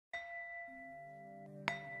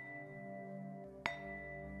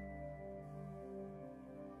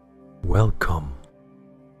Welcome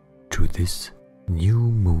to this new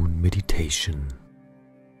moon meditation,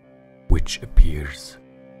 which appears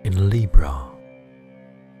in Libra,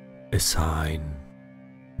 a sign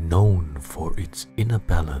known for its inner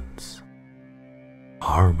balance,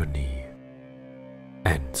 harmony,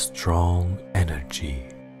 and strong energy.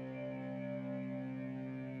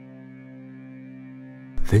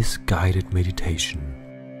 This guided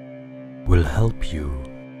meditation will help you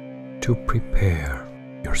to prepare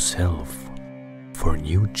yourself for a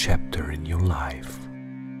new chapter in your life,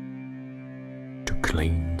 to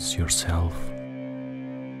cleanse yourself,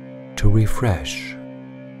 to refresh,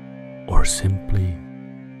 or simply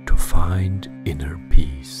to find inner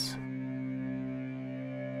peace.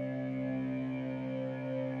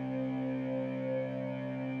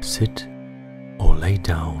 Sit or lay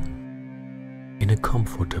down in a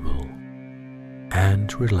comfortable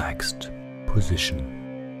and relaxed position.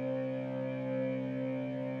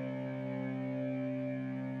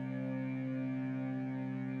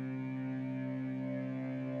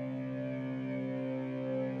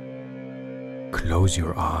 Close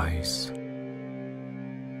your eyes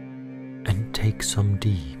and take some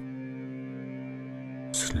deep,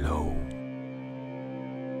 slow,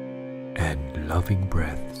 and loving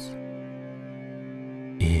breaths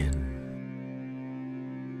in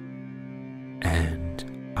and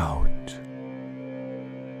out.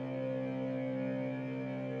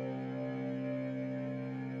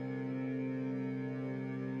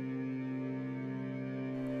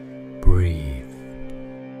 Breathe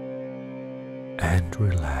and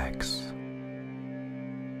relax.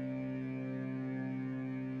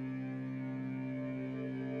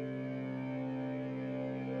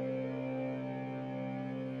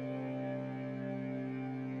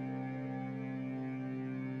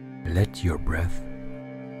 Let your breath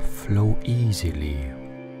flow easily,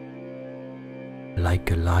 like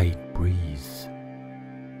a light breeze,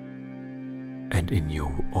 and in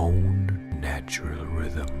your own natural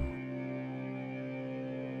rhythm.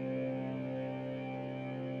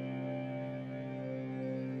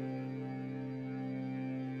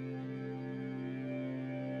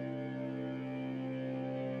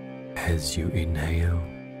 As you inhale,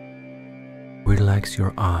 relax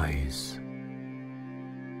your eyes,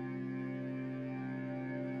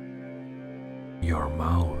 your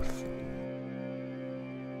mouth,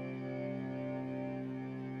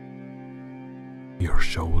 your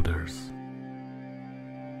shoulders,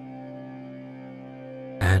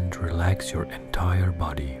 and relax your entire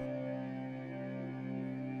body.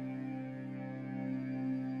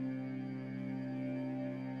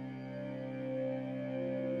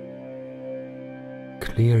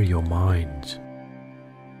 Clear your mind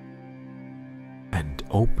and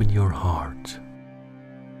open your heart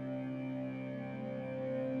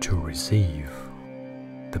to receive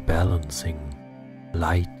the balancing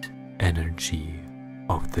light energy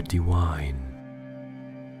of the divine,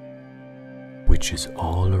 which is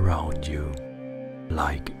all around you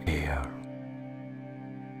like air.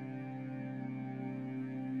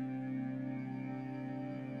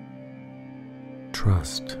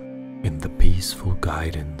 Trust in the peaceful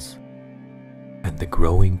guidance and the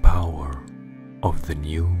growing power of the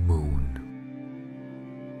new moon.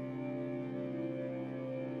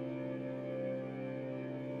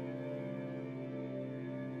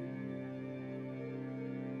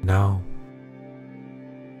 Now,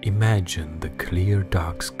 imagine the clear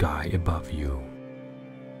dark sky above you.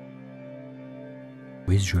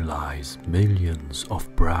 Visualize millions of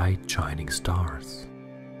bright shining stars.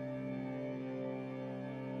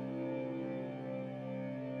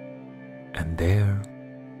 And there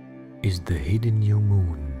is the hidden new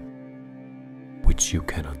moon, which you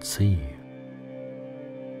cannot see,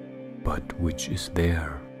 but which is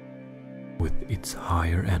there with its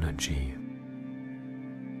higher energy,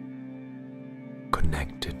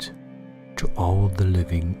 connected to all the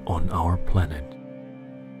living on our planet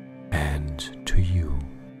and to you.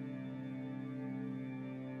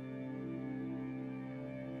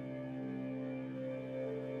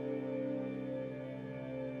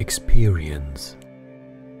 Experience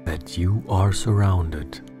that you are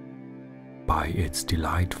surrounded by its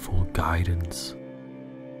delightful guidance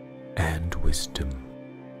and wisdom.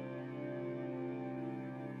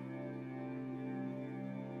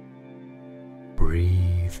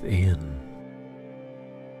 Breathe in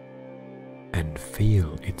and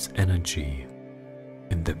feel its energy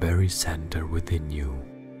in the very center within you.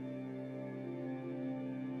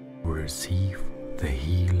 Receive the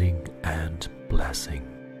healing and blessing.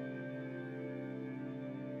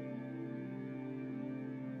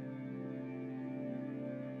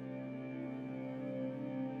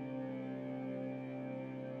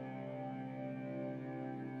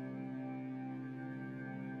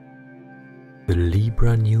 The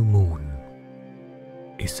Libra new moon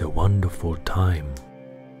is a wonderful time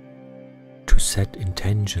to set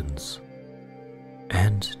intentions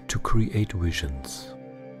and to create visions,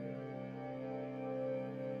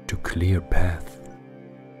 to clear path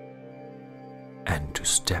and to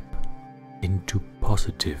step into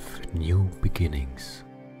positive new beginnings.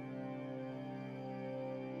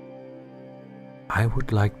 I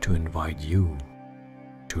would like to invite you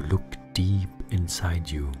to look deep inside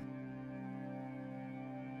you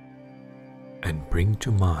and bring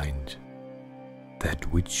to mind that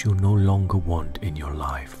which you no longer want in your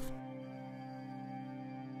life.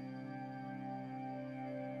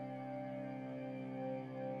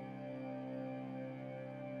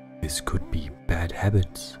 This could be bad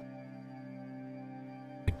habits,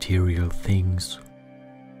 material things,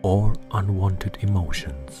 or unwanted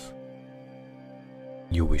emotions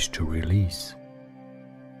you wish to release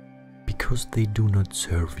because they do not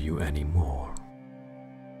serve you anymore.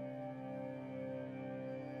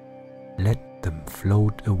 Let them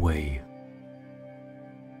float away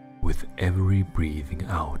with every breathing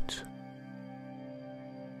out.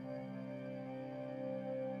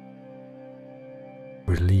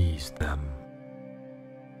 Release them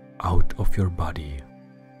out of your body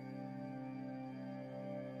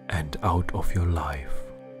and out of your life.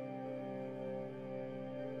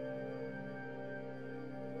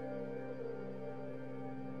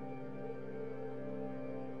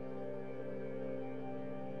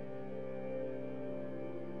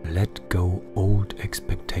 Let go old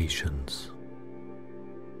expectations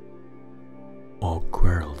or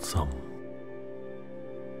quarrelsome.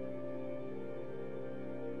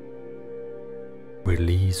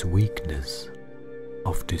 Release weakness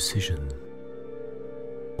of decision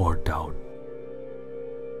or doubt.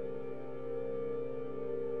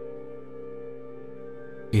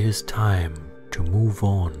 It is time to move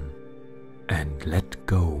on and let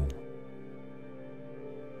go.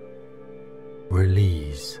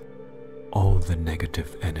 Release all the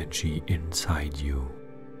negative energy inside you.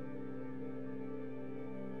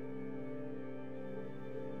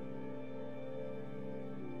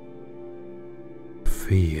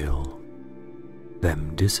 Feel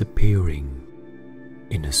them disappearing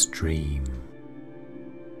in a stream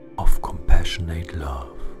of compassionate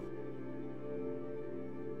love.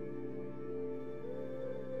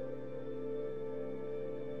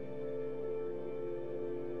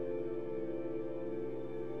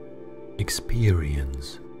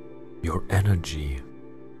 Experience your energy,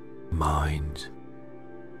 mind,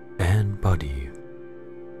 and body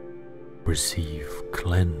receive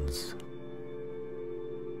cleanse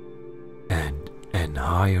and an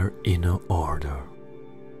higher inner order.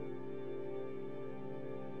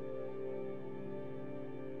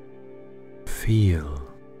 Feel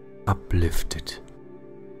uplifted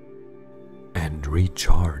and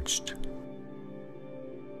recharged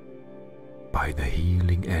by the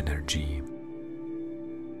healing energy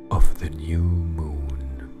of the new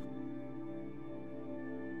moon.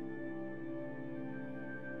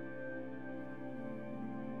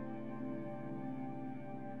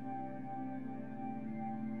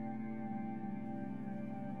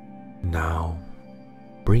 Now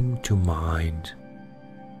bring to mind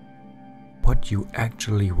what you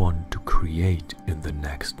actually want to create in the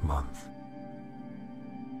next month.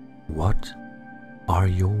 What are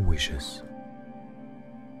your wishes?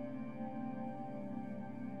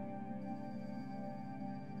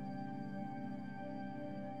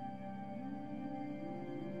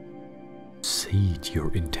 Seed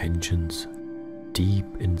your intentions deep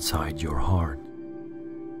inside your heart.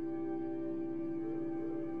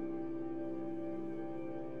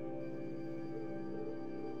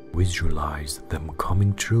 Visualize them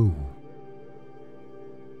coming true.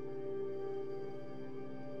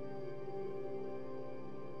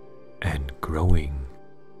 And growing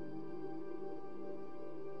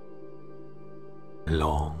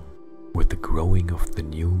along with the growing of the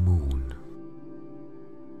new moon.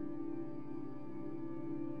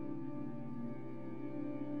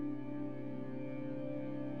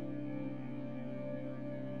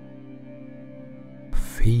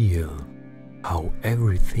 Feel how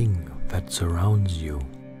everything that surrounds you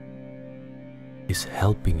is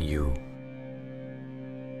helping you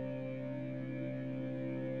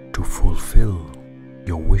to fulfill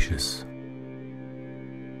your wishes.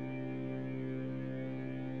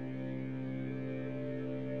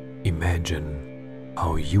 Imagine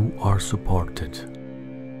how you are supported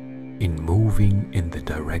in moving in the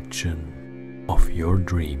direction of your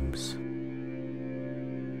dreams.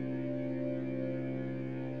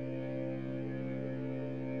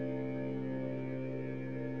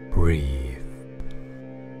 Breathe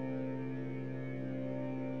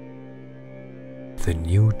The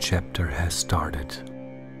new chapter has started,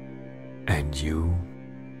 and you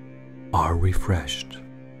are refreshed,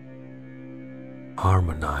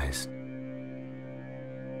 harmonized,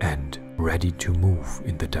 and ready to move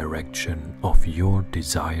in the direction of your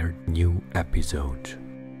desired new episode.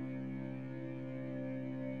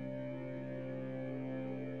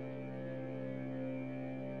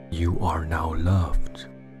 You are now loved,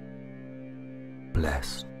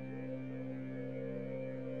 blessed,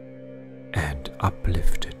 and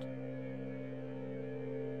uplifted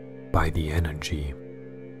by the energy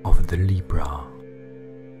of the Libra,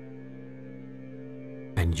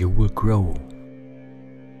 and you will grow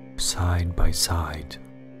side by side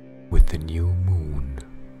with the new moon.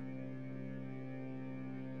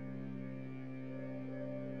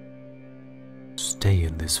 Stay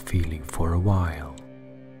in this feeling for a while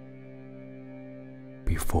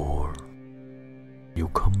before you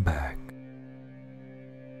come back.